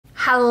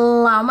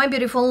Hello my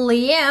beautiful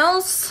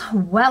Leos,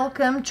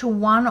 welcome to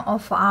one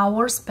of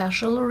our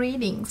special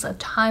readings, a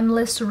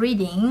timeless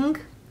reading.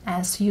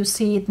 As you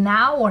see it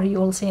now or you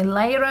will see it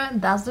later,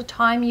 that's the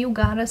time you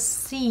gotta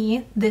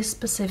see these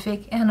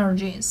specific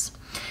energies.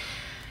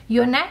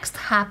 Your next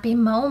happy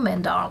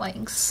moment,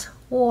 darlings,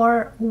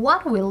 or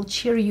what will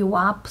cheer you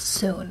up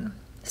soon.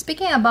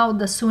 Speaking about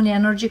the soon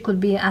energy could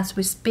be as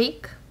we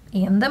speak,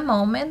 in the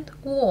moment,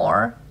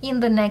 or in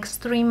the next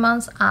 3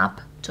 months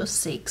up to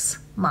 6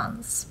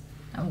 months.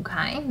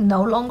 Okay,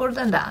 no longer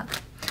than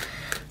that.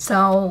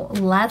 So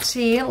let's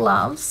see,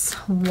 loves,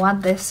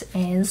 what this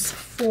is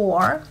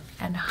for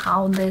and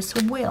how this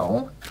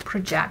will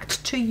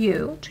project to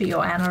you, to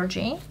your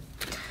energy.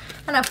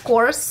 And of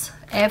course,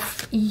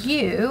 if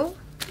you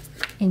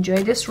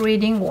enjoy this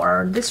reading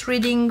or this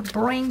reading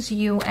brings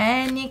you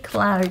any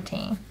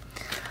clarity,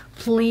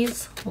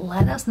 please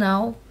let us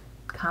know.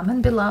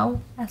 Comment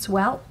below as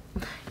well.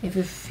 If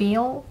you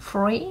feel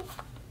free,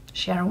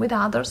 share with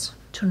others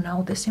to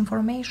know this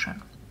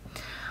information.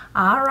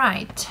 All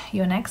right,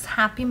 your next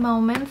happy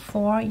moment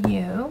for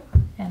you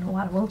and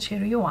what will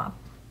cheer you up.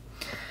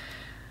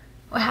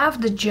 We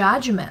have the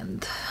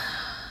Judgment.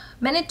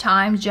 Many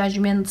times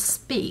Judgment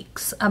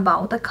speaks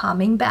about the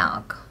coming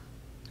back,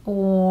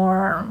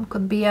 or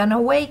could be an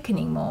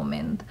awakening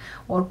moment,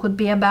 or could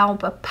be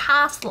about a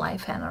past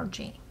life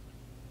energy.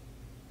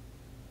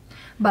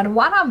 But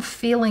what I'm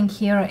feeling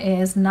here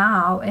is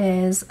now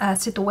is a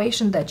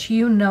situation that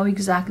you know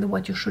exactly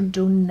what you should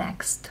do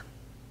next.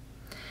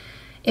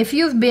 If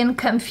you've been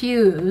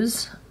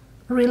confused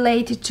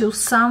related to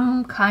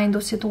some kind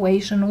of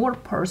situation or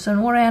person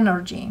or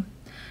energy,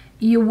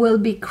 you will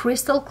be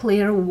crystal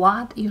clear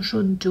what you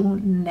should do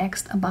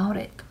next about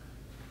it.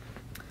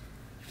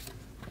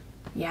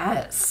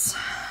 Yes,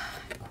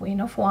 Queen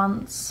of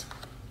Wands,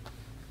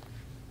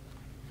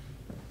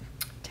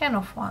 10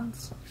 of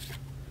Wands.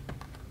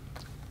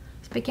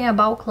 Speaking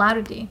about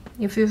clarity,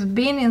 if you've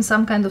been in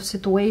some kind of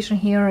situation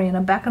here in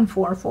a back and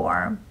forth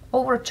for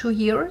over 2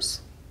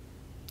 years,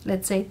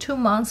 let's say 2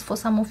 months for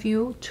some of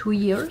you, 2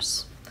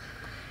 years,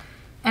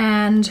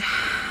 and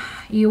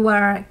you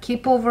are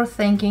keep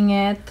overthinking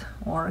it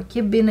or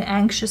keep being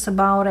anxious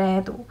about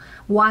it,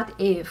 what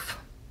if?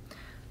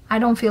 I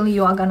don't feel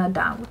you are gonna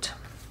doubt.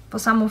 For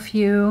some of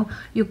you,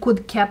 you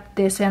could kept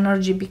this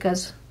energy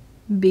because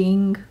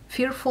being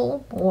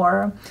fearful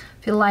or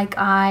feel like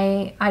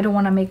I don't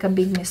want to make a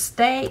big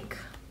mistake.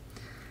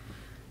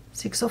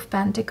 6 of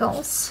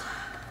Pentacles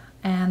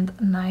and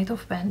Knight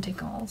of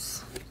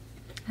Pentacles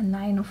and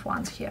 9 of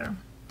Wands here.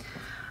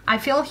 I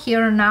feel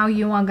here now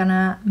you are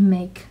gonna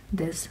make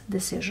this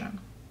decision.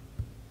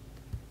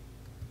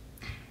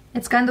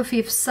 It's kind of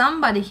if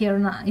somebody here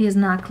is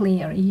not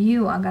clear,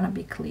 you are gonna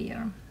be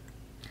clear.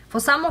 For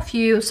some of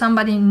you,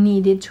 somebody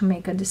needed to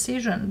make a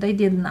decision. They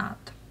did not.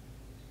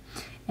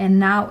 And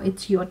now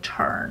it's your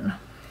turn.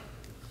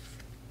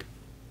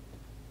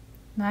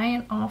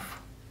 9 of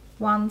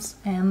Wands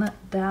and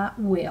the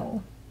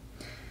Wheel.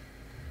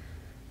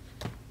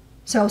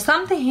 So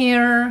something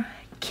here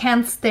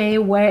can't stay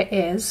where it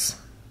is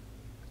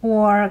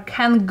or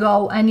can't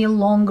go any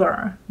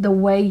longer the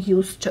way it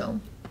used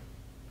to.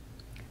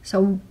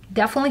 So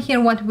definitely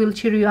here what will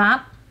cheer you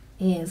up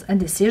is a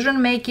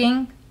decision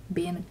making,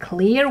 being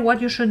clear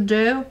what you should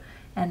do,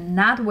 and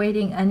not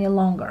waiting any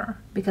longer,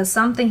 because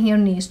something here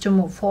needs to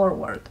move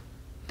forward.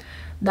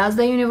 Does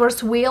the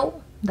universe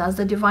will? Does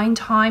the divine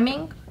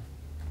timing?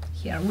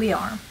 Here we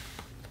are.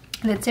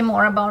 Let's see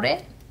more about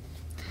it.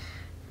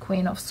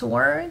 Queen of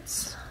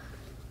Swords,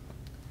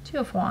 2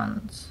 of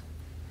Wands,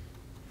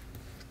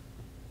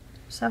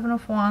 7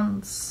 of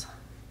Wands.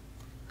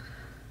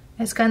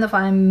 It's kind of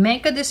I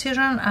make a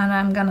decision and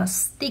I'm gonna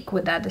stick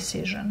with that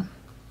decision.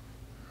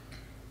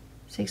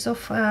 6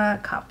 of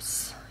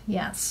Cups,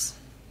 yes.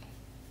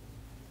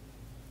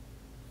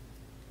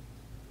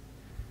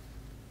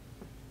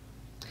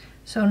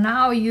 So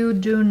now you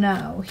do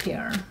know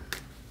here.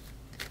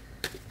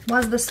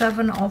 What's the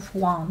 7 of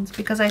Wands?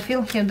 Because I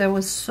feel here there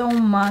was so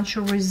much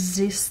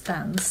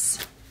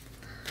resistance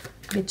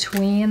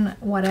between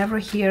whatever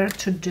here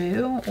to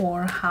do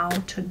or how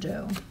to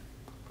do.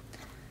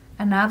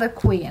 Another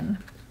Queen.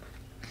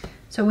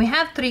 So we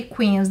have 3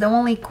 Queens. The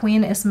only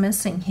Queen is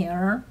missing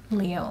here,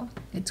 Leo.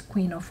 It's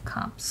Queen of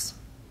Cups.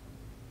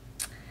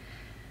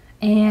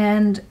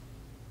 And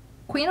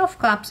Queen of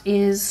Cups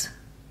is,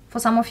 for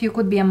some of you,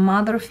 could be a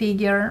mother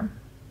figure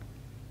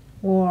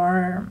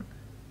or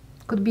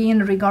could be in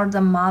regard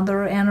to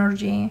mother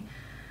energy.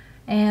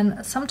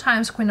 And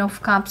sometimes Queen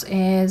of Cups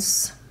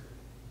is,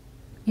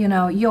 you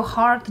know, your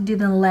heart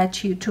didn't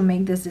let you to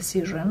make this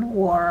decision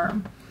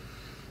or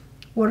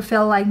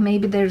feel like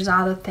maybe there's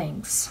other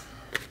things.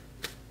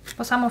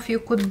 For some of you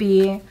could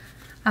be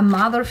a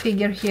mother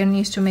figure here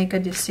needs to make a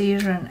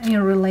decision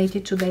in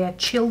related to their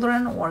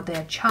children or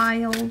their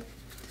child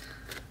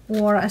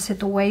or a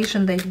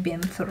situation they've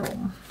been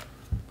through.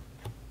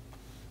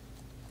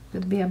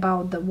 Could be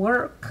about the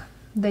work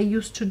they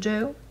used to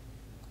do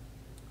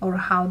or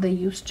how they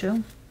used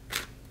to.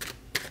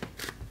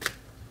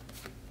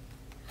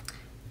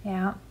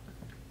 Yeah.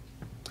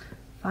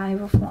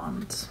 Five of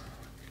Wands.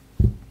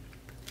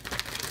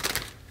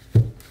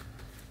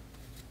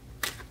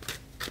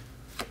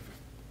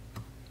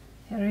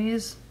 Here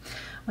is,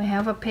 we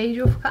have a Page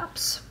of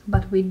Cups,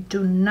 but we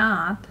do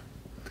not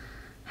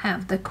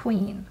have the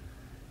Queen.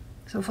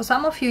 So for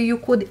some of you, you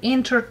could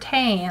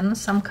entertain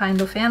some kind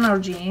of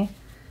energy,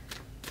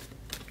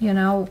 you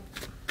know,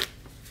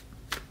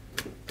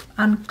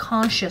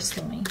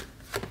 unconsciously.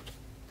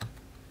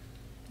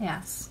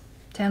 Yes,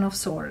 Ten of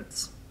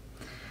Swords.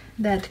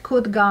 That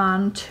could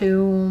gone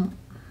to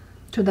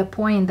the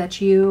point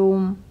that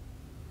you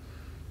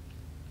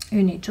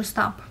need to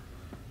stop.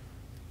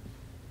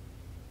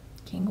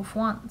 King of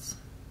Wands.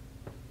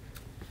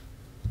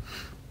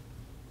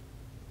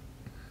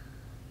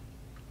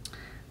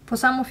 For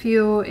some of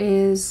you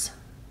is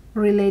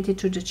related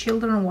to the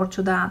children or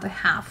to the other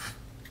half.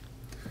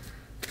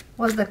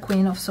 What's the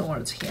Queen of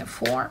Swords here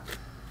for?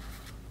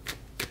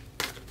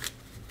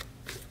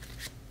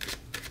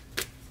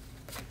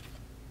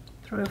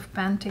 Three of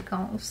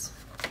Pentacles.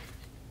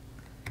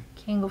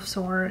 King of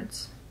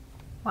Swords.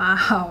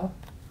 Wow.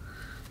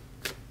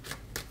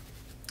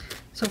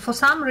 So for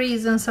some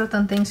reason,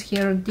 certain things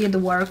here did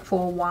work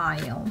for a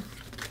while.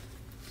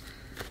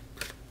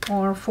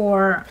 Or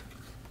for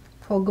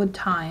a good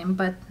time,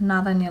 but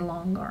not any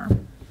longer.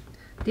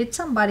 Did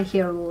somebody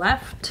here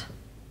left?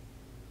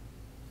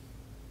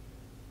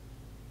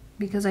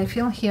 Because I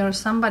feel here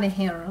somebody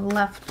here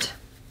left.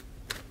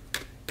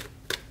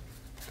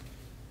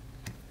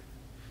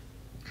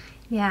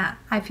 Yeah,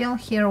 I feel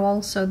here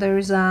also there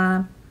is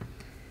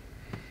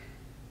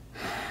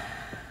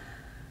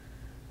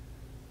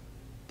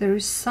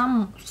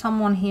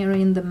someone here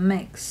in the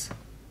mix.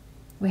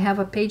 We have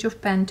a Page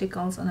of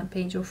Pentacles and a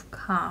Page of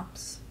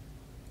Cups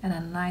and a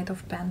Knight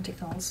of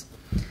Pentacles.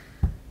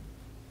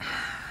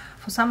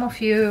 For some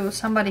of you,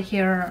 somebody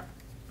here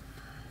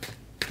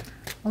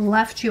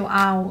left you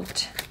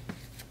out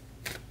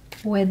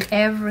with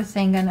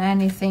everything and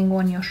anything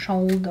on your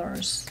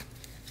shoulders.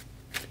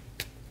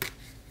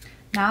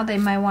 Now they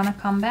might want to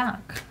come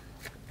back.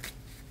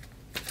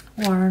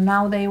 Or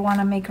now they want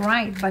to make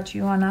right, but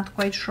you are not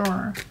quite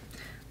sure.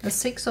 The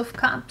Six of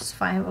Cups,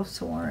 Five of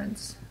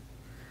Swords.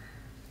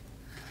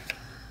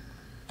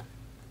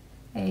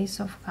 Ace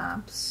of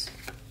Cups.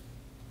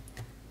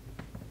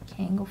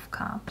 King of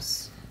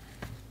Cups.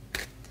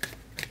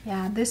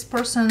 Yeah, this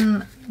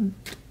person,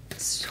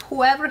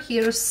 whoever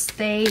here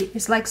stay,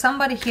 is like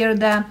somebody here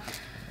that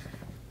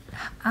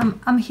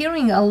I'm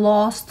hearing a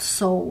lost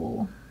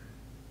soul.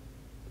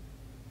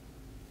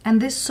 And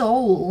this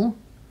soul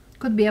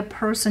could be a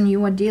person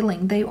you are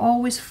dealing. They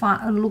always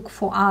look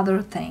for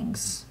other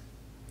things.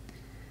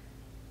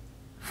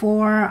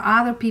 For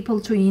other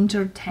people to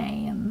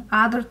entertain,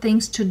 other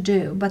things to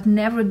do, but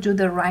never do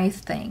the right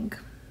thing.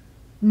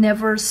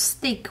 Never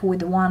stick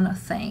with one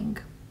thing.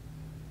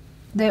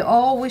 They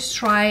always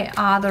try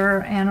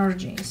other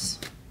energies.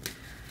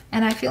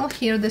 And I feel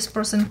here this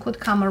person could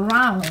come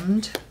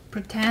around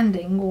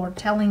pretending or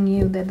telling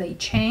you that they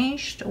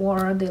changed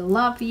or they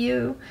love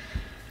you.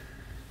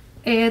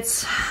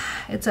 It's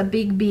a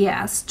big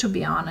BS, to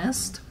be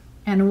honest.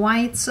 And why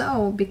it's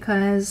so?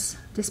 Because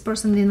this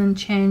person didn't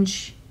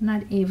change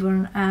not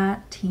even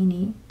a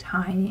teeny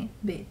tiny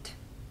bit.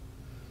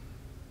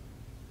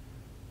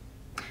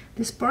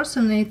 This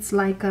person, it's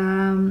like,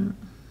 I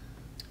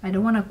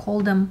don't want to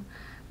call them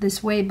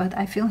this way, but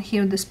I feel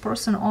here this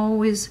person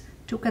always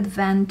took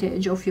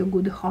advantage of your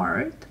good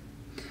heart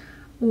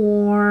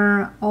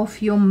or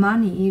of your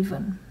money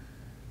even.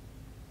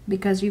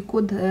 Because you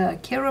could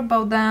care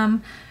about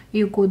them,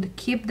 you could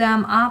keep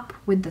them up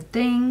with the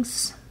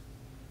things,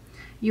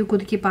 you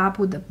could keep up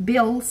with the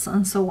bills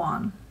and so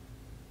on.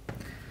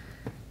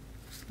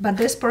 But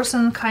this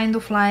person kind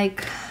of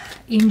like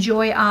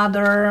enjoy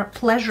other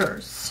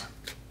pleasures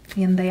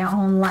in their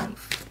own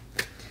life.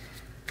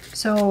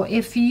 So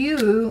if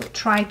you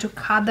try to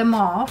cut them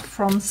off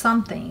from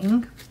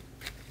something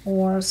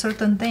or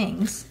certain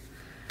things,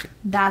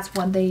 that's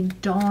what they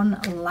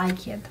don't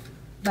like it.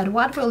 But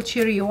what will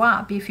cheer you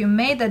up if you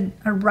made a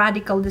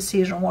radical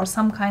decision or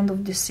some kind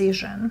of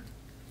decision,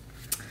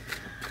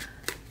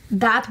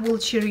 that will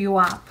cheer you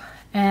up.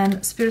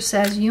 And Spirit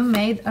says you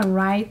made a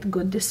right,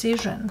 good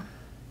decision.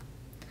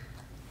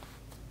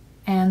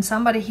 And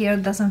somebody here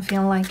doesn't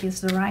feel like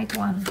it's the right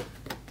one.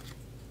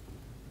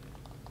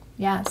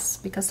 Yes,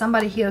 because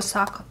somebody here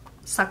suck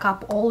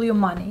up all your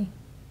money.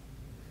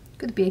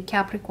 Could be a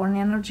Capricorn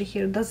energy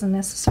here, doesn't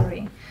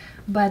necessary.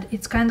 But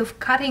it's kind of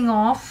cutting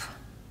off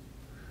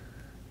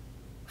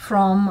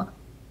from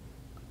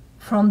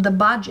the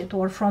budget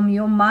or from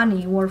your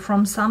money or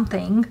from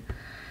something.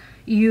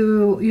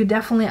 You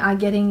definitely are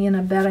getting in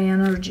a better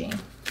energy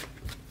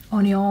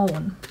on your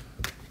own.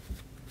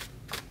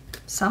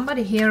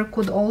 Somebody here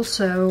could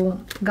also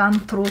gone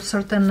through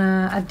certain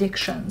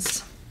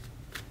addictions,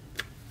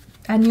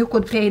 and you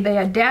could pay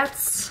their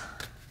debts.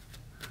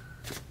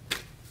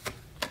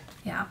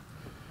 Yeah.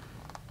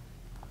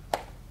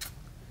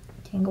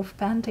 King of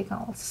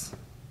Pentacles.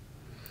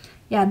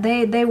 Yeah,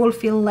 they will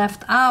feel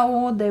left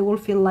out, they will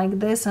feel like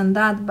this and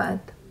that,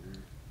 but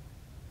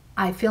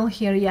I feel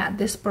here, yeah,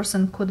 this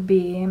person could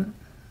be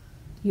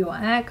your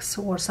ex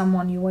or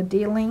someone you are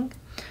dealing,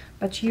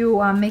 but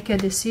you make a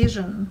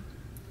decision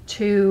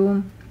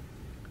to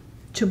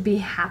be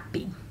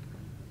happy.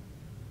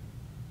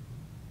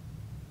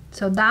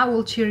 So that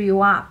will cheer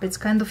you up. It's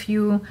kind of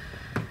you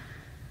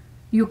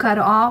cut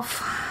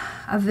off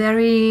a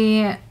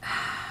very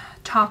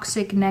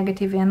toxic,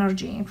 negative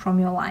energy from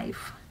your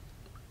life.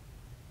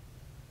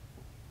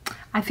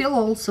 I feel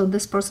also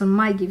this person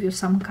might give you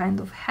some kind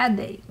of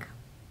headache.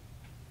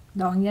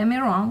 Don't get me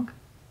wrong.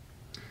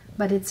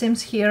 But it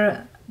seems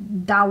here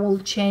that will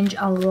change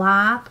a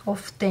lot of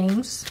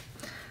things,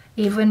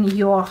 even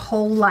your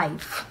whole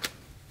life,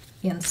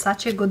 in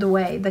such a good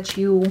way that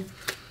you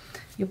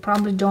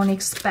probably don't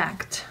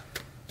expect.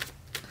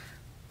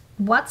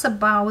 What's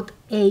about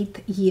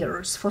 8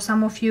 years? For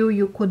some of you,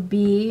 you could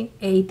be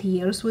 8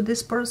 years with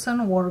this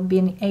person, or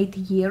been 8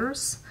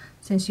 years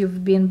since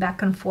you've been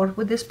back and forth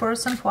with this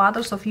person. For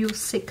others of you,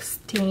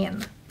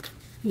 16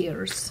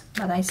 years.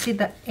 But I see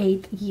the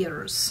 8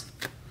 years.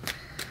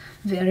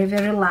 Very,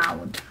 very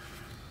loud.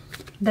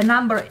 The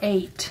number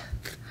 8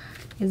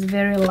 is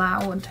very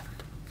loud.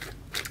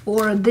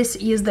 Or this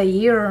is the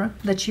year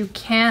that you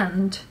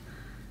can't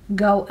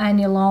go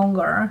any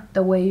longer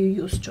the way you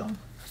used to.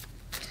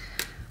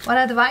 What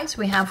advice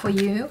we have for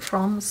you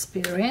from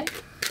Spirit?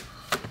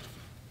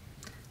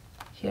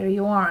 Here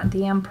you are,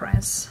 the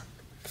Empress.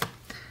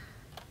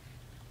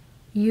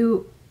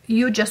 You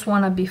just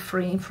want to be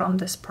free from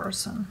this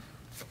person,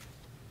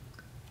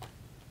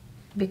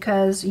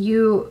 because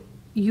you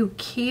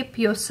keep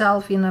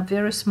yourself in a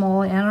very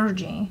small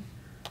energy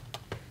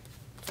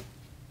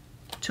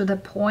to the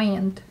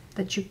point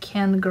that you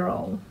can't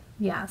grow.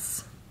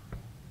 Yes.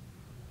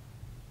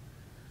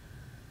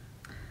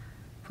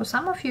 For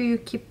some of you, you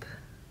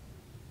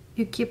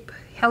keep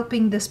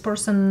helping this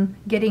person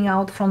getting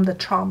out from the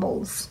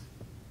troubles,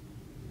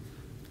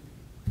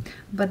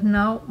 but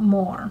no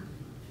more.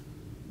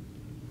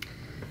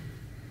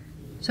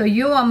 So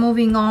you are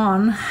moving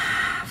on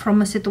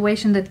from a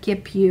situation that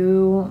kept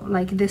you,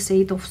 like this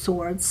 8 of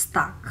Swords,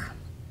 stuck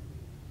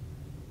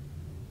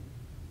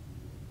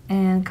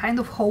and kind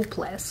of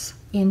hopeless,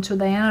 into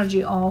the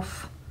energy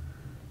of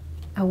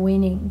a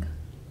winning,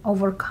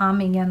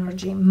 overcoming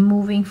energy,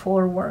 moving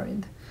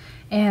forward,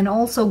 and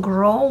also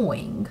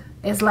growing.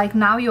 It's like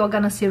now you are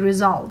gonna see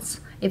results.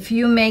 If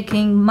you're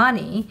making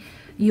money,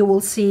 you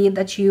will see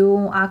that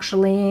you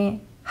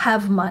actually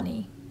have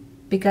money,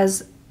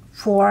 because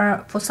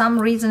for some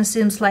reason it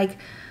seems like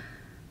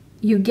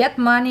you get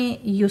money,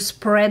 you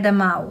spread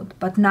them out,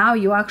 but now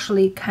you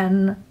actually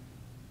can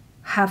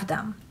have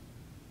them.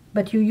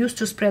 But you used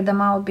to spread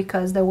them out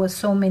because there was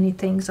so many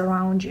things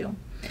around you.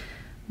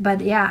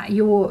 But yeah,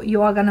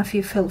 you are gonna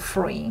feel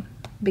free,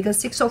 because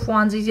 6 of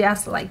Wands is,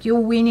 yes, like you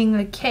winning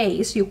a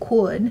case. You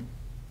could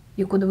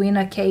win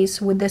a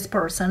case with this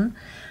person,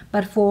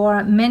 but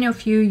for many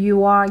of you,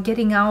 you are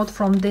getting out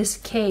from this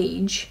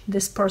cage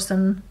this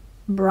person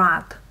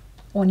brought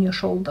on your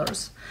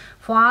shoulders.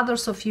 For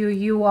others of you,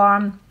 you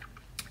are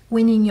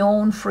winning your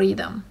own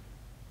freedom.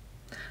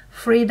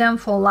 Freedom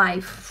for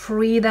life,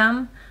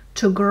 freedom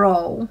to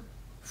grow,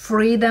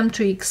 freedom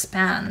to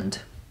expand,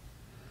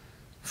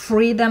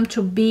 freedom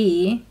to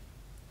be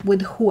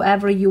with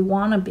whoever you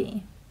want to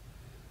be.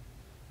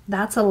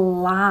 That's a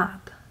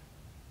lot.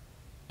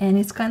 And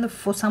it's kind of,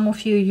 for some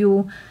of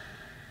you,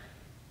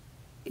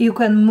 you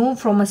can move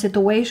from a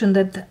situation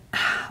that,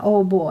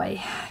 oh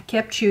boy,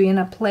 kept you in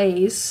a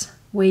place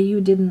where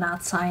you did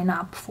not sign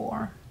up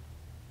for.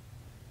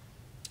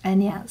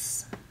 And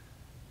yes,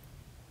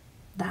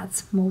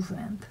 that's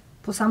movement.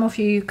 For some of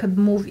you, you could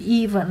move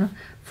even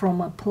from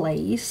a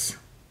place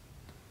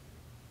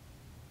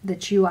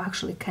that you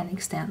actually can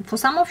extend. For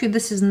some of you,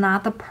 this is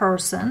not a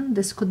person.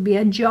 This could be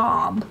a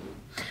job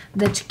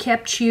that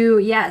kept you.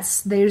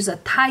 Yes, there's a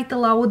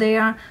title out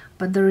there,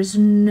 but there is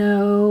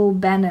no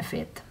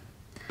benefit.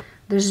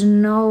 There's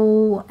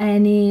no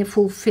any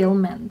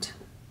fulfillment,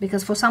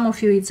 because for some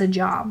of you, it's a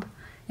job,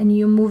 and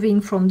you're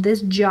moving from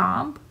this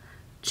job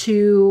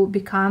to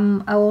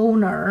become an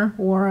owner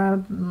or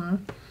a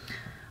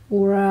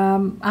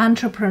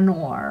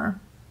entrepreneur.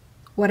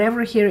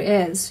 Whatever here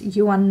is,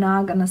 you are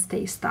not gonna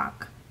stay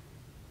stuck.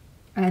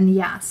 And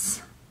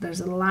yes,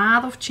 there's a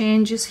lot of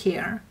changes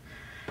here.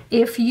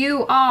 If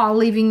you are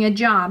leaving a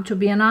job to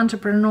be an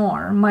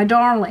entrepreneur, my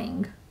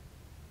darling,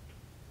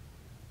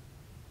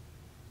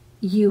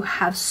 you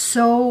have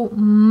so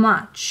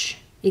much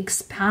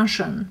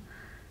expansion,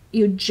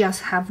 you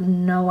just have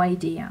no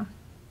idea.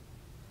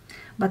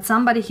 But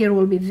somebody here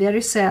will be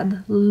very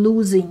sad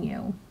losing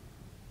you,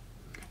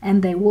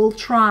 and they will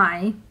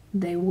try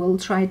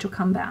to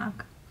come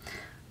back.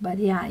 But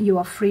yeah, you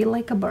are free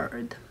like a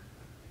bird.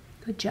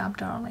 Good job,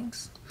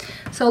 darlings.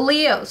 So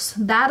Leos,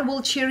 that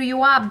will cheer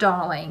you up,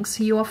 darlings.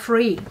 You are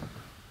free.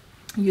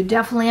 You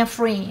definitely are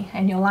free,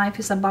 and your life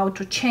is about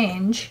to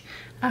change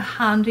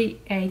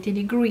 180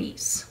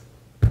 degrees.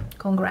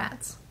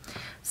 Congrats.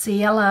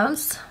 See you,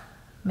 loves.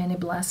 Many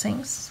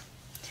blessings.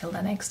 Till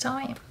the next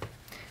time.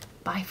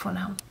 Bye for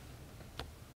now.